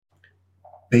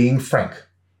Being Frank,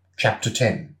 Chapter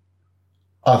 10,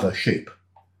 Other Sheep,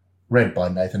 read by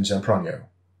Nathan Zampronio.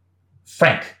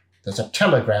 Frank, there's a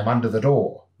telegram under the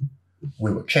door.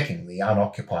 We were checking the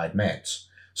unoccupied manse,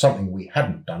 something we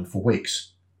hadn't done for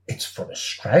weeks. It's from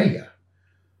Australia.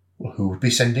 Well, who would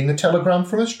be sending a telegram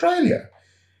from Australia?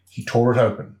 He tore it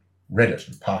open, read it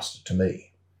and passed it to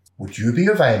me. Would you be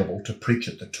available to preach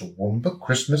at the Toowoomba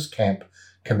Christmas camp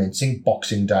commencing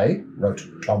Boxing Day? Wrote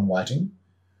Tom Whiting.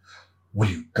 Will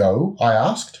you go? I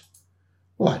asked.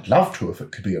 Well, I'd love to if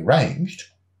it could be arranged.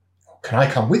 Can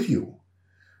I come with you?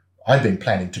 I'd been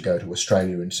planning to go to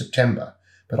Australia in September,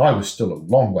 but I was still a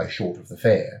long way short of the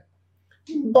fare.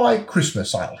 By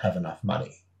Christmas I'll have enough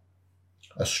money.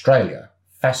 Australia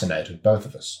fascinated both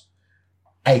of us.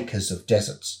 Acres of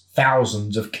deserts,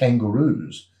 thousands of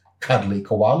kangaroos, cuddly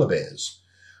koala bears,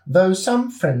 though some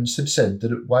friends had said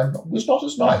that it was not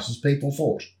as nice as people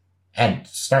thought, and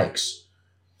snakes.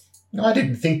 I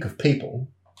didn't think of people.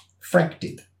 Frank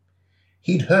did.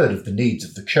 He'd heard of the needs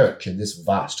of the church in this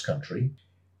vast country.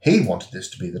 He wanted this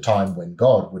to be the time when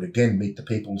God would again meet the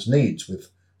people's needs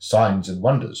with signs and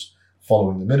wonders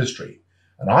following the ministry,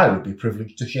 and I would be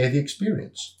privileged to share the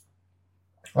experience.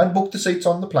 I'd booked the seats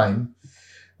on the plane.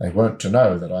 They weren't to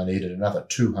know that I needed another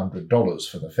 $200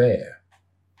 for the fare.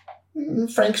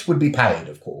 Frank's would be paid,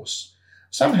 of course.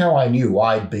 Somehow I knew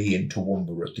I'd be in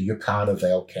Toowoomba at the Yukana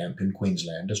Vale camp in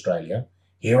Queensland, Australia.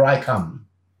 Here I come.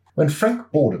 When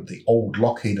Frank boarded the old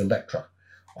Lockheed Electra,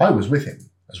 I was with him,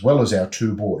 as well as our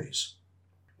two boys.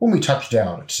 When we touched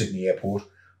down at Sydney Airport,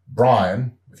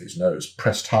 Brian, with his nose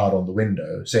pressed hard on the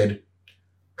window, said,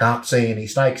 "Can't see any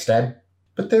snakes, Dad."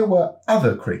 But there were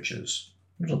other creatures,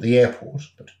 not at the airport,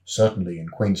 but certainly in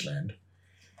Queensland.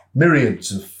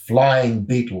 Myriads of flying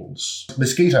beetles,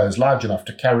 mosquitoes large enough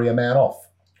to carry a man off,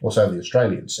 or so the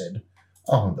Australians said.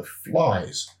 Oh, and the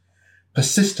flies.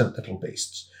 Persistent little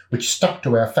beasts, which stuck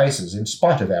to our faces in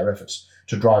spite of our efforts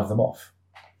to drive them off.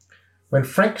 When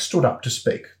Frank stood up to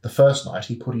speak the first night,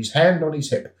 he put his hand on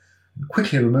his hip and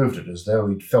quickly removed it as though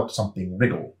he'd felt something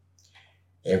wriggle.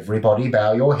 Everybody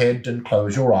bow your head and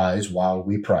close your eyes while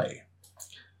we pray.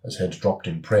 As heads dropped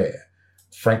in prayer,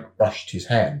 Frank brushed his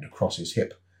hand across his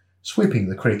hip, sweeping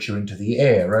the creature into the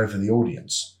air over the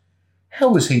audience.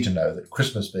 How was he to know that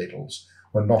Christmas beetles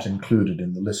were not included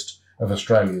in the list of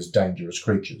Australia's dangerous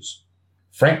creatures?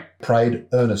 Frank prayed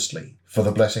earnestly for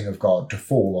the blessing of God to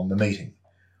fall on the meeting,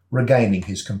 regaining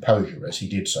his composure as he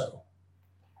did so.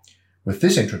 With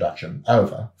this introduction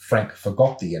over, Frank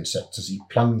forgot the insects as he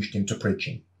plunged into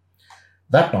preaching.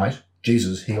 That night,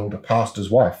 Jesus healed a pastor's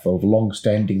wife of a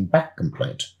long-standing back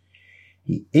complaint.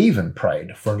 He even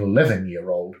prayed for an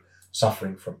 11-year-old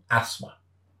suffering from asthma.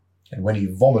 And when he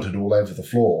vomited all over the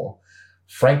floor,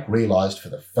 Frank realized for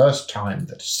the first time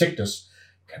that sickness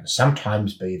can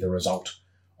sometimes be the result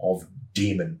of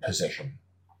demon possession.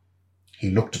 He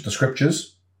looked at the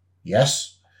scriptures.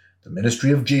 Yes, the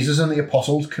ministry of Jesus and the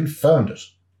apostles confirmed it.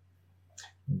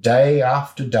 Day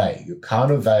after day,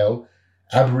 Yukana Vale,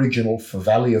 Aboriginal for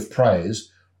Valley of Praise,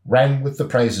 rang with the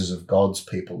praises of God's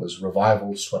people as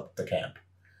revival swept the camp.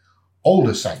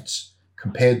 Older saints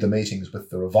compared the meetings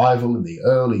with the revival in the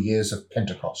early years of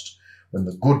Pentecost, when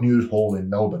the Good News Hall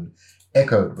in Melbourne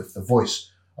echoed with the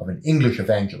voice of an English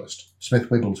evangelist,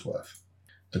 Smith Wigglesworth.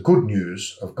 The good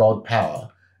news of God power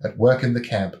at work in the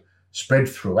camp spread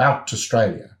throughout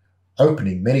Australia,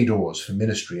 opening many doors for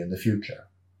ministry in the future.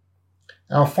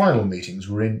 Our final meetings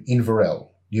were in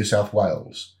Inverell, New South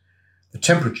Wales. The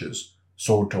temperatures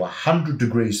soared to 100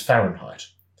 degrees Fahrenheit,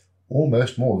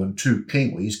 almost more than 2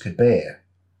 Kiwis could bear.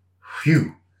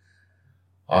 Phew!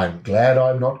 I'm glad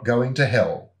I'm not going to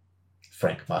hell,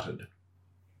 Frank muttered.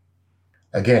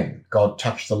 Again, God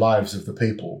touched the lives of the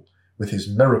people with his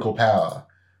miracle power,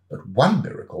 but one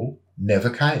miracle never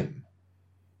came.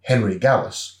 Henry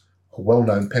Gallus, a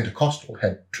well-known Pentecostal,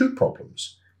 had 2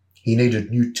 problems. He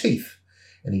needed new teeth,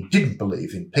 and he didn't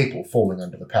believe in people falling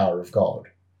under the power of God.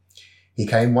 He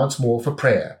came once more for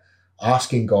prayer,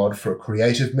 asking God for a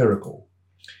creative miracle.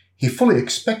 He fully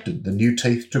expected the new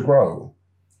teeth to grow.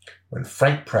 When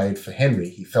Frank prayed for Henry,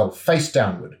 he fell face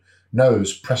downward,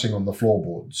 nose pressing on the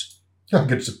floorboards. I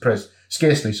could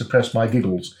scarcely suppress my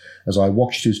giggles as I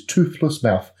watched his toothless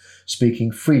mouth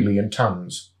speaking freely in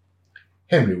tongues.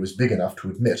 Henry was big enough to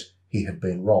admit he had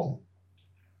been wrong.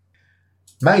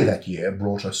 May that year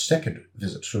brought a second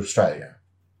visit to Australia.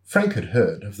 Frank had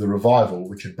heard of the revival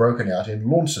which had broken out in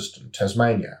Launceston,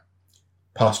 Tasmania.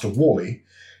 Pastor Worley,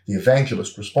 the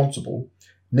evangelist responsible,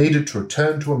 needed to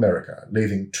return to America,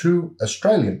 leaving 2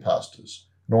 Australian pastors,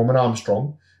 Norman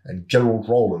Armstrong and Gerald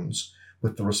Rowlands,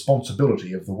 with the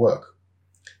responsibility of the work.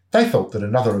 They felt that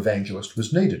another evangelist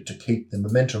was needed to keep the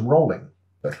momentum rolling.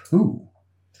 But who?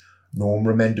 Norm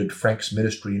remembered Frank's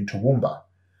ministry in Toowoomba.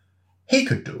 He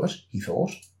could do it, he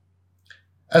thought.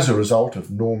 As a result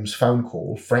of Norm's phone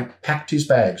call, Frank packed his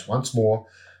bags once more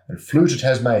and flew to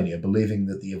Tasmania, believing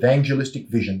that the evangelistic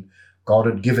vision God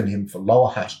had given him for Lower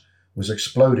Hutt was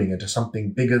exploding into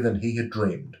something bigger than he had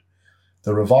dreamed.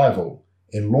 The revival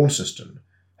in Launceston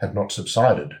had not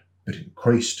subsided, but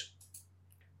increased.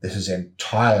 "This is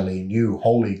entirely new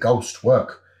Holy Ghost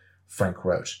work," Frank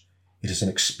wrote. "It is an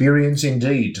experience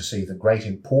indeed to see the great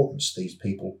importance these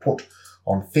people put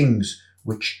on things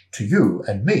which to you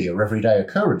and me are everyday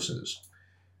occurrences.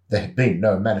 There had been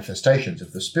no manifestations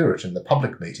of the Spirit in the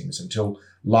public meetings until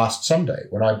last Sunday,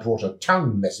 when I brought a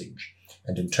tongue message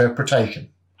and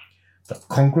interpretation. The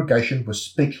congregation was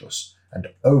speechless and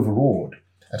overawed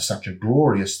at such a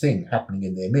glorious thing happening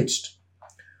in their midst.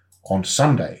 On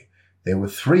Sunday, there were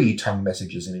 3 tongue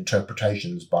messages and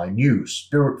interpretations by new,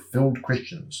 Spirit-filled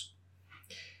Christians.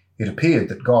 It appeared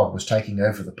that God was taking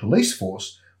over the police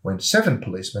force when 7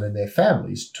 policemen and their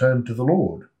families turned to the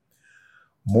Lord.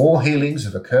 More healings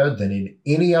have occurred than in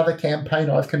any other campaign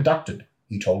I've conducted,"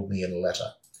 he told me in a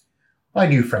letter. I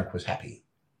knew Frank was happy.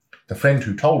 The friend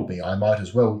who told me I might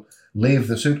as well leave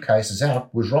the suitcases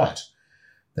out was right.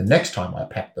 The next time I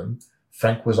packed them,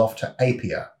 Frank was off to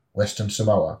Apia, Western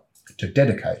Samoa, to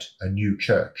dedicate a new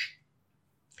church.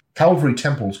 Calvary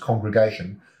Temple's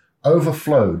congregation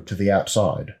overflowed to the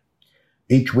outside.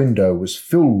 Each window was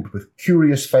filled with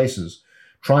curious faces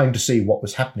trying to see what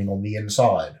was happening on the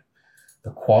inside.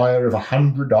 The choir of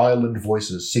 100 island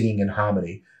voices singing in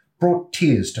harmony brought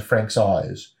tears to Frank's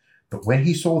eyes, but when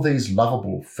he saw these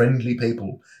lovable, friendly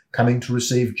people coming to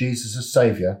receive Jesus as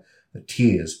Saviour, the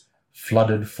tears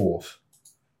flooded forth.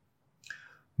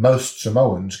 "Most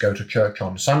Samoans go to church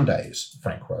on Sundays,"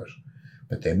 Frank wrote,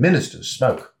 "but their ministers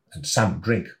smoke and some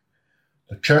drink.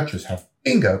 The churches have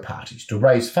bingo parties to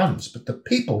raise funds, but the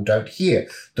people don't hear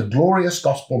the glorious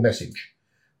gospel message.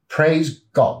 Praise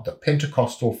God, the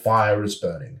Pentecostal fire is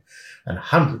burning, and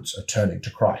hundreds are turning to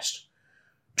Christ.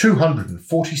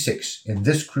 246 in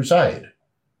this crusade.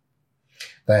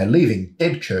 They are leaving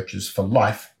dead churches for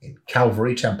life in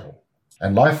Calvary Temple."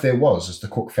 And life there was, as the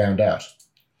cook found out.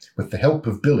 With the help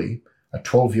of Billy, a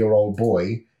 12-year-old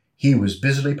boy, he was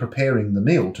busily preparing the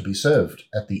meal to be served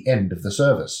at the end of the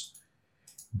service.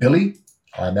 "Billy,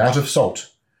 I'm out of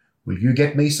salt. Will you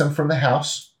get me some from the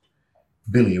house?"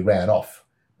 Billy ran off,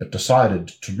 but decided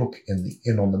to look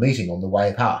in on the meeting on the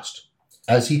way past.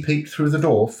 As he peeped through the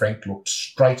door, Frank looked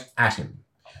straight at him.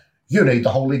 "You need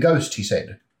the Holy Ghost," he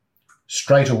said.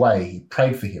 Straight away he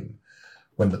prayed for him.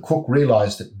 When the cook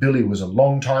realized that Billy was a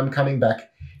long time coming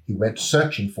back, he went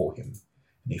searching for him,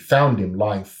 and he found him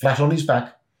lying flat on his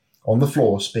back, on the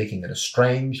floor, speaking in a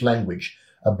strange language,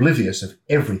 oblivious of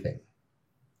everything.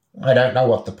 "I don't know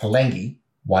what the Palangi,"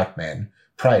 white man,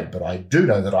 prayed, but I do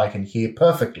know that I can hear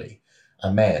perfectly,"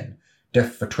 a man,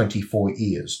 deaf for 24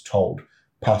 years, told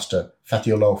Pastor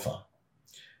Fatiolofa,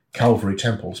 Calvary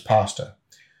Temple's pastor.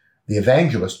 The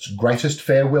evangelist's greatest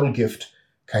farewell gift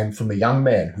came from a young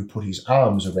man who put his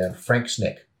arms around Frank's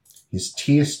neck, his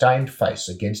tear-stained face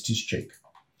against his cheek.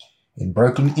 In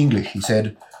broken English he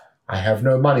said, "I have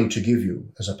no money to give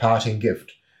you as a parting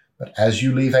gift, but as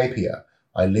you leave Apia,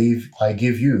 I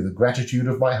give you the gratitude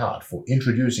of my heart for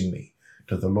introducing me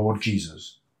to the Lord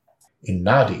Jesus." In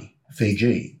Nadi,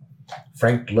 Fiji,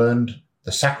 Frank learned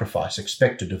the sacrifice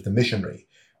expected of the missionary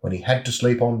when he had to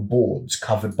sleep on boards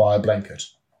covered by a blanket.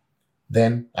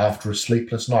 Then, after a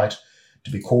sleepless night,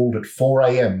 to be called at 4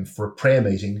 a.m. for a prayer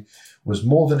meeting was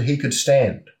more than he could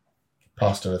stand.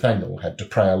 Pastor Nathaniel had to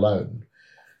pray alone.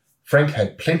 Frank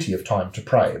had plenty of time to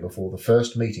pray before the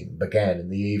first meeting began in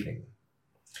the evening.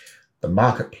 The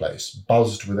marketplace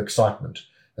buzzed with excitement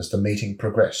as the meeting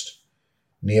progressed.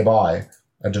 Nearby,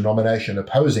 a denomination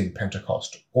opposing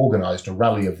Pentecost organized a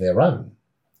rally of their own.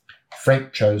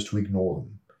 Frank chose to ignore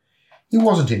them. He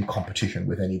wasn't in competition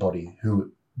with anybody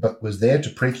but was there to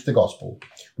preach the gospel,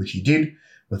 which he did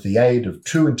with the aid of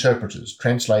 2 interpreters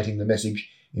translating the message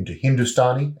into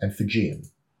Hindustani and Fijian.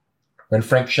 When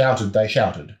Frank shouted, they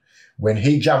shouted. When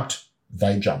he jumped,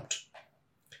 they jumped.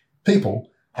 People,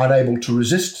 unable to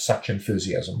resist such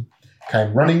enthusiasm,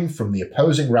 came running from the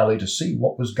opposing rally to see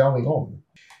what was going on.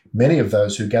 Many of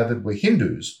those who gathered were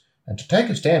Hindus, and to take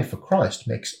a stand for Christ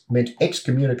meant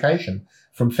excommunication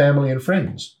from family and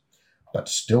friends. But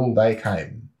still they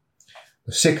came.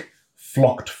 The sick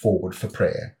flocked forward for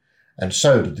prayer, and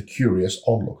so did the curious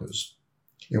onlookers.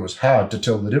 It was hard to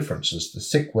tell the difference as the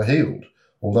sick were healed,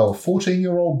 although a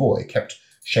 14-year-old boy kept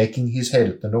shaking his head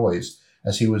at the noise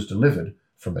as he was delivered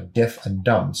from a deaf and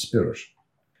dumb spirit.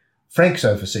 Frank's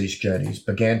overseas journeys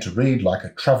began to read like a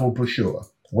travel brochure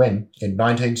when, in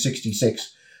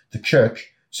 1966, the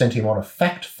church sent him on a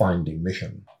fact-finding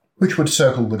mission, which would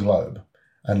circle the globe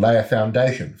and lay a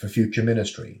foundation for future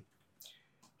ministry.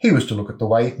 He was to look at the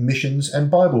way missions and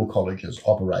Bible colleges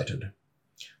operated.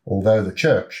 Although the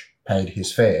church paid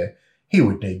his fare, he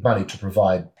would need money to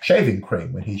provide shaving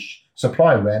cream when his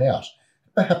supply ran out,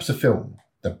 perhaps a film.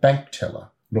 The bank teller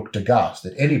looked aghast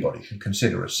that anybody should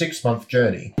consider a 6-month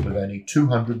journey with only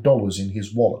 $200 in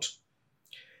his wallet.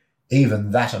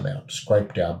 Even that amount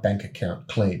scraped our bank account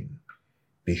clean.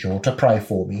 "Be sure to pray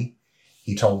for me,"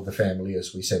 he told the family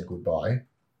as we said goodbye.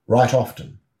 "Right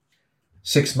often."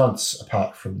 6 months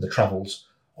apart from the travels,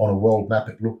 on a world map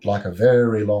it looked like a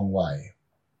very long way.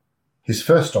 His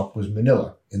first stop was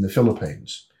Manila in the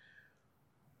Philippines.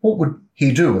 What would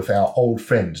he do if our old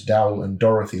friends Dowell and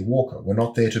Dorothy Walker were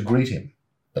not there to greet him?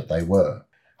 But they were.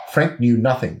 Frank knew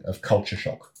nothing of culture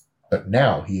shock, but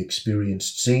now he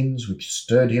experienced scenes which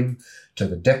stirred him to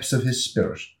the depths of his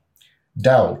spirit.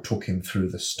 Dowell took him through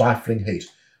the stifling heat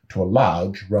to a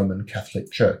large Roman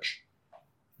Catholic church.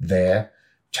 There,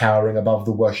 towering above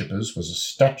the worshippers, was a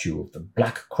statue of the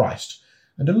Black Christ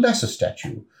and a lesser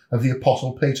statue of the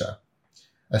Apostle Peter.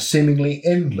 A seemingly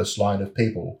endless line of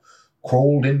people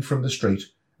crawled in from the street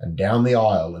and down the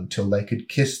aisle until they could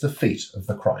kiss the feet of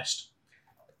the Christ.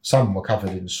 Some were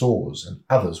covered in sores and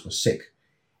others were sick.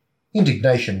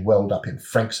 Indignation welled up in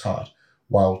Frank's heart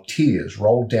while tears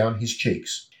rolled down his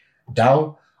cheeks.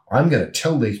 "Dowell, I'm going to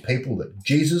tell these people that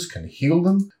Jesus can heal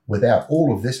them without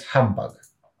all of this humbug."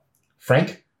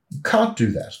 "Frank, you can't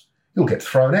do that. You'll get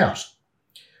thrown out."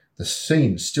 The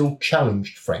scene still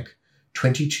challenged Frank.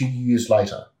 22 years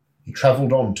later, he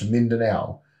travelled on to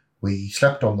Mindanao, where he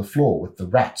slept on the floor with the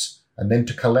rats, and then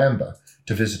to Calamba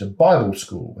to visit a Bible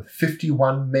school with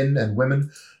 51 men and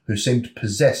women who seemed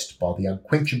possessed by the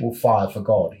unquenchable fire for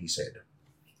God, he said.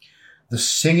 "The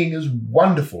singing is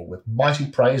wonderful with mighty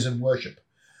praise and worship.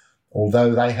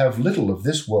 Although they have little of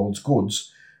this world's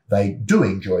goods, they do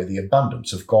enjoy the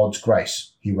abundance of God's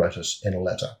grace," he wrote us in a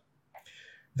letter.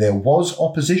 There was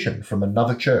opposition from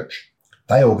another church.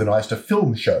 They organised a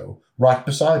film show right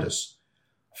beside us.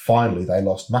 Finally, they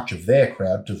lost much of their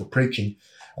crowd to the preaching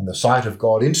and the sight of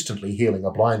God instantly healing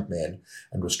a blind man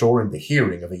and restoring the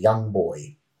hearing of a young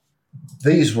boy.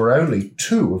 These were only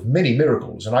 2 of many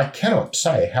miracles, and I cannot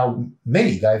say how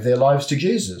many gave their lives to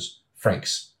Jesus.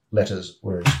 Frank's letters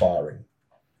were inspiring.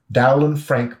 Dowell and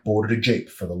Frank boarded a jeep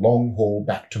for the long haul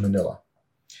back to Manila.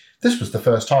 This was the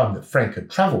first time that Frank had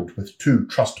travelled with 2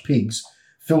 trussed pigs,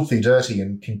 filthy, dirty,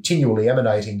 and continually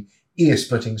emanating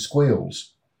ear-splitting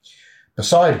squeals.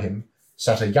 Beside him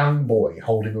sat a young boy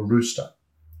holding a rooster.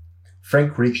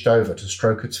 Frank reached over to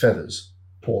stroke its feathers.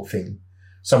 Poor thing.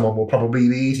 Someone will probably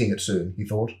be eating it soon, he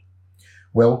thought.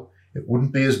 Well, it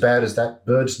wouldn't be as bad as that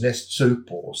bird's nest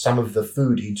soup or some of the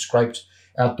food he'd scraped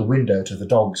out the window to the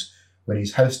dogs when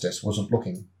his hostess wasn't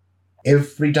looking.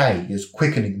 "Every day is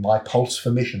quickening my pulse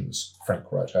for missions,"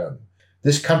 Frank wrote home.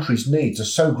 "This country's needs are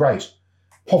so great.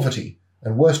 Poverty,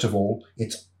 and worst of all,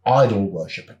 its idol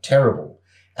worship, are terrible,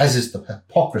 as is the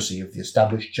hypocrisy of the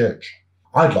established church.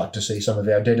 I'd like to see some of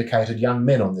our dedicated young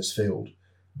men on this field.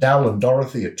 Dowell and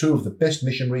Dorothy are 2 of the best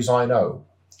missionaries I know.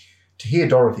 To hear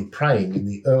Dorothy praying in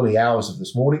the early hours of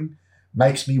this morning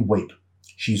makes me weep.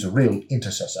 She's a real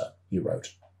intercessor," he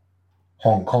wrote.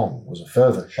 Hong Kong was a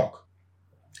further shock.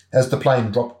 As the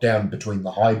plane dropped down between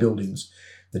the high buildings,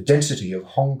 the density of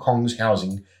Hong Kong's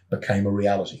housing became a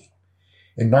reality.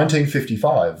 In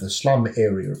 1955, the slum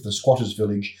area of the squatters'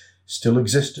 village still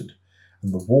existed,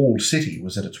 and the walled city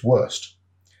was at its worst.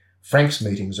 Frank's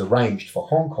meetings arranged for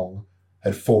Hong Kong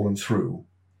had fallen through.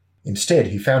 Instead,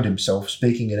 he found himself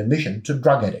speaking in a mission to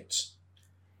drug addicts.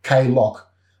 Kay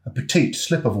Locke, a petite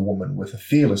slip of a woman with a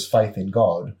fearless faith in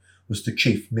God, was the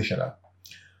chief missioner.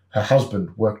 Her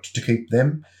husband worked to keep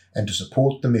them and to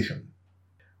support the mission.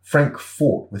 Frank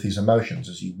fought with his emotions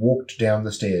as he walked down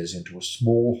the stairs into a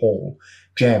small hall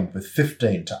jammed with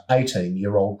 15 to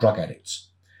 18-year-old drug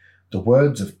addicts. The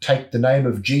words of "Take the name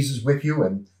of Jesus with you"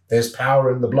 and "There's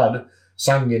power in the blood,"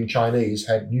 sung in Chinese,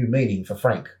 had new meaning for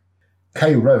Frank.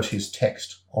 Kay wrote his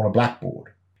text on a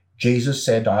blackboard. Jesus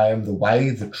said, "I am the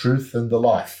way, the truth, and the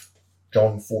life."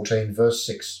 John 14, verse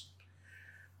 6.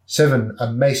 7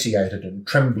 emaciated and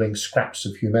trembling scraps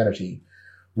of humanity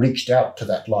reached out to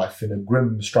that life in a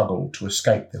grim struggle to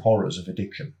escape the horrors of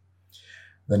addiction.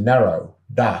 The narrow,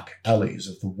 dark alleys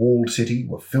of the walled city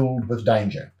were filled with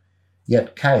danger,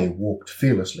 yet Kay walked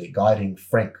fearlessly, guiding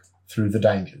Frank through the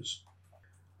dangers.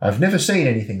 "I've never seen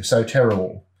anything so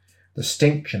terrible. The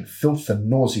stench and filth are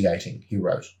nauseating," he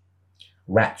wrote.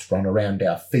 Rats run around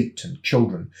our feet and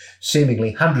children,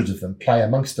 seemingly hundreds of them, play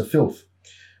amongst the filth.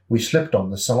 We slipped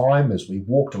on the slime as we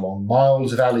walked along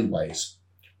miles of alleyways.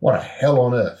 What a hell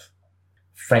on earth!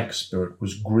 Frank's spirit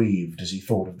was grieved as he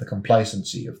thought of the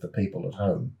complacency of the people at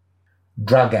home.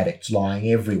 Drug addicts lying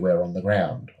everywhere on the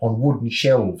ground, on wooden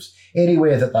shelves,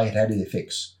 anywhere that they had had their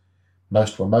fix.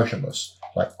 Most were motionless,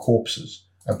 like corpses,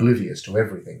 oblivious to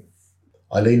everything.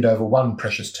 I leaned over one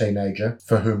precious teenager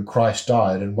for whom Christ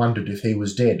died and wondered if he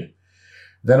was dead.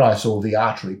 Then I saw the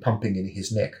artery pumping in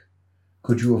his neck.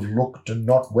 Could you have looked and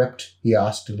not wept? He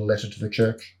asked in a letter to the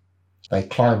church. They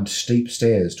climbed steep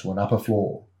stairs to an upper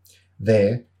floor.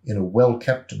 There, in a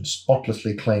well-kept and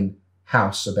spotlessly clean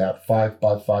house about 5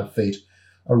 by 5 feet,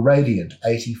 a radiant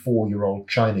 84-year-old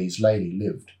Chinese lady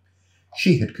lived.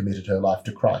 She had committed her life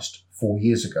to Christ 4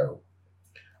 years ago.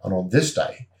 And on this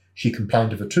day, she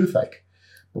complained of a toothache.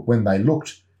 But when they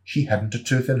looked, she hadn't a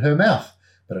tooth in her mouth,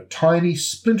 but a tiny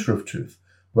splinter of tooth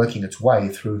working its way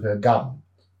through her gum.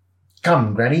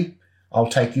 "Come, Granny, I'll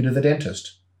take you to the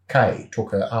dentist." Kay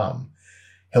took her arm,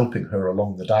 helping her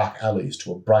along the dark alleys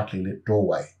to a brightly lit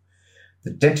doorway.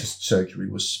 The dentist's surgery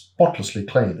was spotlessly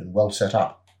clean and well set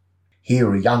up.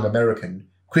 Here a young American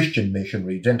Christian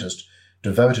missionary dentist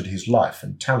devoted his life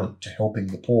and talent to helping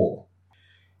the poor.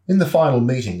 In the final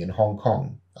meeting in Hong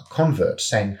Kong, a convert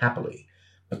sang happily,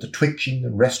 but the twitching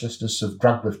and restlessness of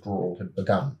drug withdrawal had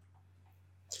begun.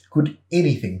 Could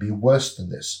anything be worse than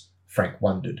this? Frank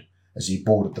wondered as he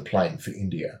boarded the plane for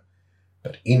India.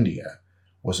 But India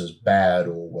was as bad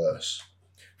or worse.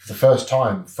 For the first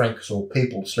time, Frank saw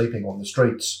people sleeping on the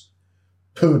streets.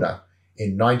 Pune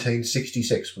in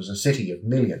 1966 was a city of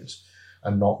millions,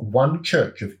 and not one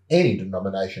church of any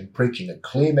denomination preaching a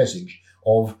clear message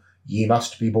of "Ye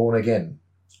must be born again,"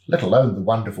 let alone the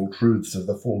wonderful truths of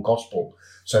the full gospel,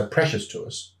 so precious to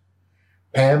us.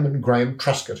 Pam and Graham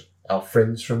Truscott, our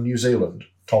friends from New Zealand,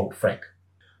 told Frank.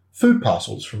 Food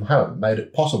parcels from home made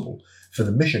it possible for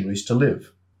the missionaries to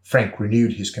live. Frank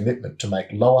renewed his commitment to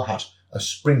make Lower Hutt a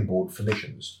springboard for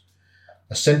missions,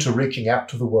 a centre reaching out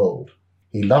to the world.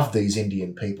 He loved these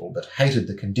Indian people, but hated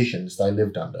the conditions they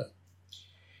lived under.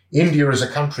 India is a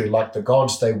country like the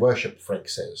gods they worship, Frank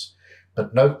says,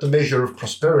 but note the measure of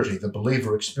prosperity the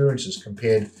believer experiences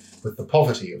compared with the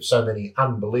poverty of so many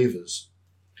unbelievers.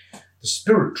 The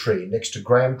spirit tree next to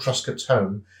Graham Truscott's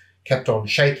home kept on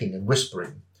shaking and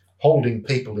whispering, holding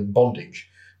people in bondage,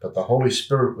 but the Holy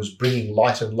Spirit was bringing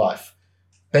light and life.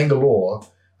 Bangalore,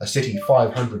 a city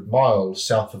 500 miles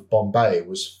south of Bombay,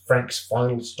 was Frank's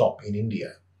final stop in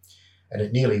India, and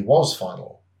it nearly was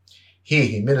final. Here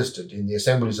he ministered in the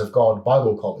Assemblies of God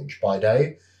Bible College by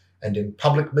day and in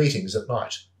public meetings at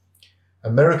night.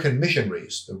 American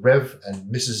missionaries, the Rev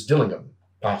and Mrs. Dillingham,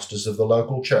 pastors of the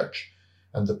local church,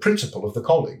 and the principal of the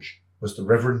college was the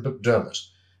Reverend McDermott,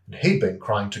 and he'd been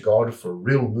crying to God for a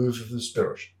real move of the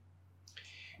Spirit.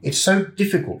 It's so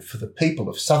difficult for the people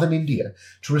of southern India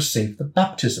to receive the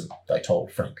baptism, they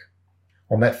told Frank.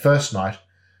 On that first night,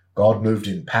 God moved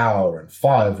in power and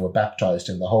 5 were baptized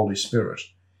in the Holy Spirit.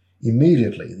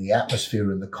 Immediately, the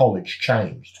atmosphere in the college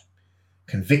changed.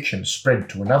 Conviction spread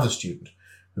to another student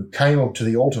who came up to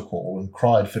the altar call and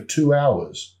cried for 2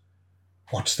 hours.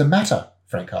 "What's the matter?"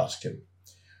 Frank asked him.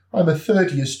 "I'm a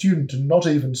third-year student and not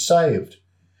even saved."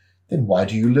 "Then why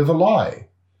do you live a lie?"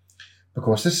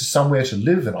 "Because this is somewhere to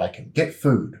live and I can get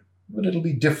food, but it'll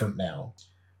be different now."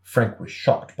 Frank was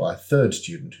shocked by a third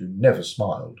student who never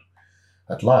smiled.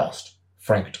 At last,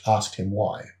 Frank asked him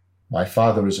why. "My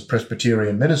father is a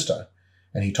Presbyterian minister,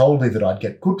 and he told me that I'd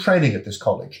get good training at this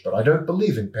college, but I don't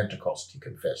believe in Pentecost," he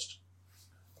confessed.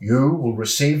 "You will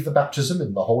receive the baptism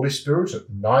in the Holy Spirit at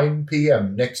 9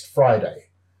 p.m. next Friday,"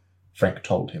 Frank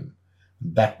told him,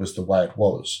 and that was the way it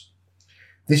was.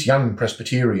 This young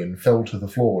Presbyterian fell to the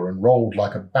floor and rolled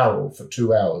like a barrel for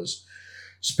 2 hours,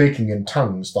 speaking in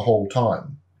tongues the whole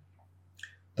time.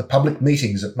 The public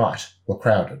meetings at night were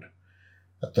crowded.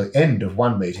 At the end of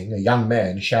one meeting, a young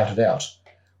man shouted out,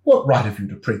 "What right have you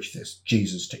to preach this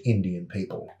Jesus to Indian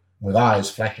people?" With eyes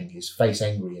flashing, his face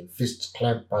angry and fists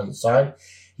clamped by his side,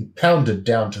 he pounded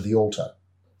down to the altar.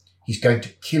 "He's going to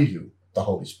kill you," the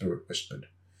Holy Spirit whispered.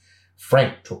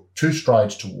 Frank took 2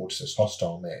 strides towards this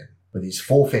hostile man. With his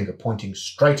forefinger pointing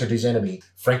straight at his enemy,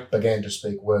 Frank began to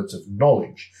speak words of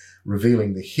knowledge,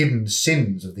 revealing the hidden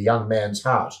sins of the young man's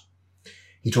heart.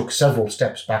 He took several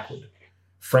steps backward,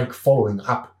 Frank following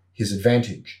up his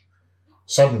advantage.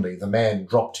 Suddenly the man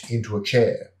dropped into a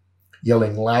chair,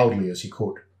 yelling loudly as he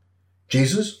could,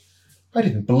 "Jesus, I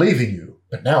didn't believe in you,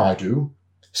 but now I do.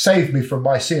 Save me from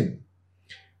my sin."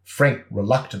 Frank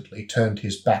reluctantly turned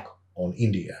his back on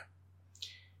India.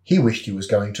 He wished he was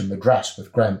going to Madras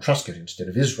with Graham Truscott instead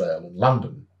of Israel and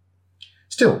London.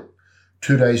 Still,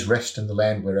 2 days' rest in the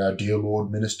land where our dear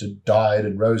Lord ministered, died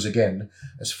and rose again,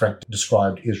 as Frank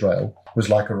described Israel, was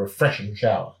like a refreshing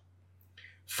shower.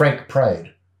 Frank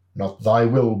prayed, "Not thy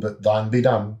will, but thine be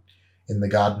done," in the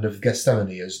Garden of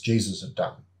Gethsemane as Jesus had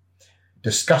done.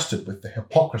 Disgusted with the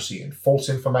hypocrisy and false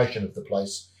information of the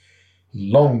place, he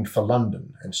longed for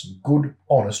London and some good,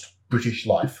 honest British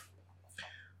life.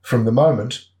 From the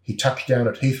moment he touched down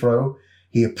at Heathrow,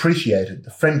 he appreciated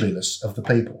the friendliness of the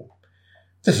people.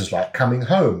 "This is like coming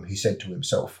home," he said to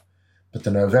himself, but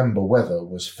the November weather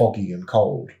was foggy and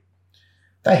cold.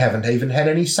 "They haven't even had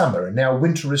any summer, and now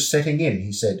winter is setting in,"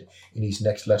 he said in his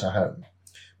next letter home.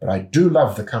 "But I do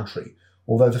love the country,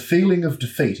 although the feeling of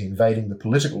defeat invading the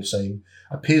political scene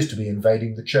appears to be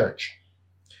invading the church.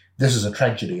 This is a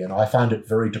tragedy, and I find it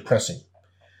very depressing."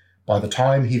 By the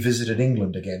time he visited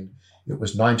England again, it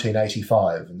was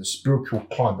 1985, and the spiritual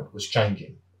climate was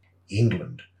changing.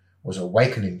 England was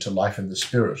awakening to life in the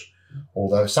Spirit,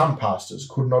 although some pastors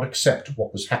could not accept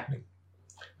what was happening.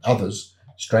 Others,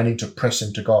 straining to press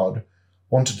into God,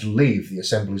 wanted to leave the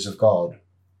assemblies of God.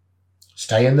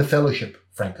 "Stay in the fellowship,"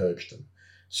 Frank urged them.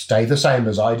 "Stay the same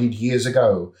as I did years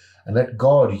ago, and let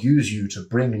God use you to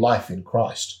bring life in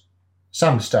Christ."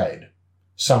 Some stayed,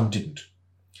 some didn't.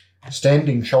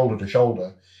 Standing shoulder to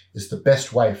shoulder is the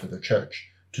best way for the church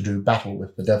to do battle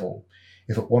with the devil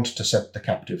if it wants to set the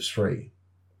captives free.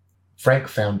 Frank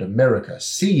found America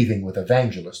seething with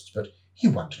evangelists, but he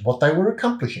wondered what they were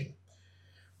accomplishing.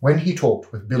 When he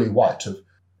talked with Billy White of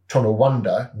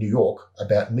Tonawanda, New York,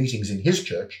 about meetings in his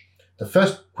church, the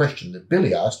first question that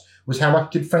Billy asked was, "How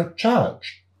much did Frank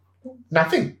charge?"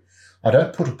 "Nothing. I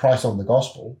don't put a price on the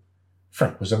gospel."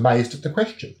 Frank was amazed at the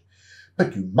question.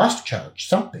 "But you must charge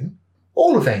something.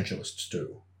 All evangelists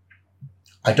do."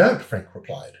 "I don't," Frank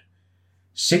replied.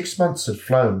 6 months had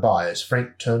flown by as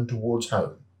Frank turned towards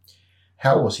home.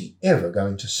 How was he ever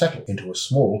going to settle into a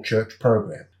small church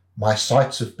program? "My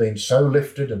sights have been so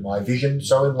lifted and my vision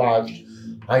so enlarged,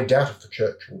 I doubt if the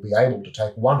church will be able to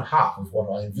take 1/2 of what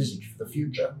I envisage for the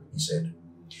future," he said.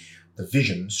 The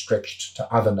vision stretched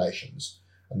to other nations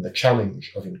and the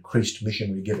challenge of increased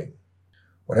missionary giving.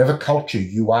 Whatever culture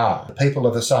you are, the people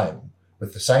are the same,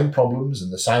 with the same problems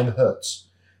and the same hurts,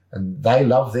 and they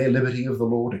love their liberty of the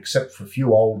Lord except for a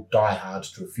few old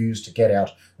diehards to refuse to get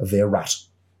out of their rut.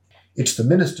 It's the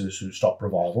ministers who stop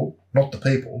revival, not the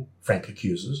people, Frank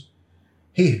accuses.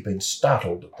 He had been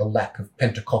startled at the lack of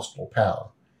Pentecostal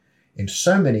power. In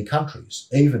so many countries,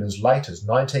 even as late as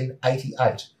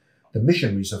 1988, the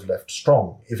missionaries have left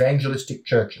strong evangelistic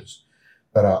churches,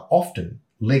 but are often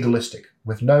legalistic,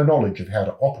 with no knowledge of how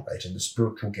to operate in the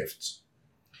spiritual gifts.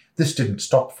 This didn't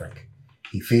stop Frank.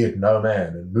 He feared no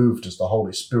man and moved as the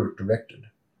Holy Spirit directed.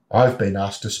 "I've been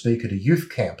asked to speak at a youth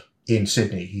camp in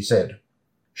Sydney," he said,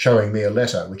 showing me a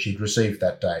letter which he'd received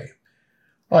that day.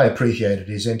 I appreciated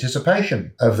his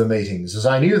anticipation of the meetings, as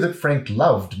I knew that Frank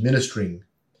loved ministering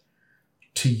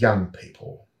to young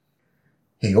people.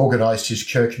 He organised his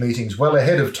church meetings well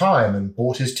ahead of time and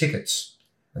bought his tickets,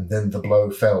 and then the blow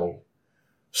fell.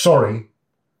 "Sorry,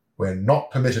 we're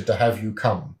not permitted to have you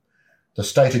come. The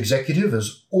state executive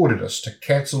has ordered us to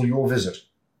cancel your visit."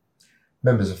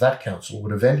 Members of that council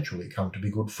would eventually come to be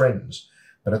good friends,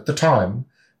 but at the time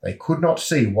they could not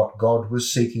see what God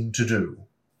was seeking to do.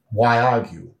 Why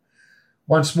argue?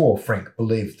 Once more Frank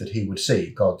believed that he would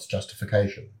see God's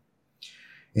justification.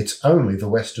 It's only the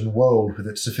Western world with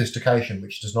its sophistication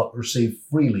which does not receive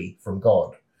freely from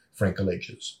God, Frank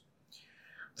alleges.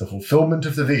 The fulfillment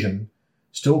of the vision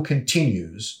still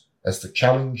continues as the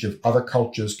challenge of other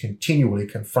cultures continually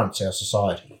confronts our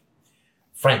society.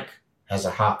 Frank has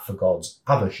a heart for God's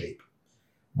other sheep.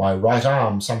 My right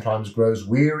arm sometimes grows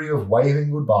weary of waving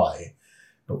goodbye,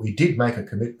 but we did make a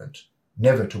commitment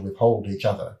never to withhold each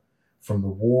other from the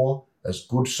war as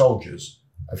good soldiers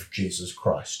of Jesus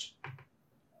Christ.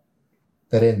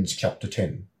 That ends chapter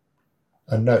 10.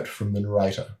 A note from the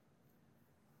narrator.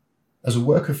 As a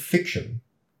work of fiction,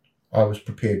 I was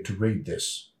prepared to read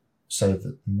this so that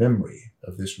the memory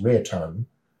of this rare tome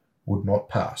would not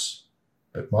pass.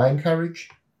 But my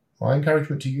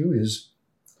encouragement to you is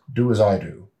do as I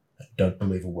do and don't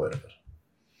believe a word of it.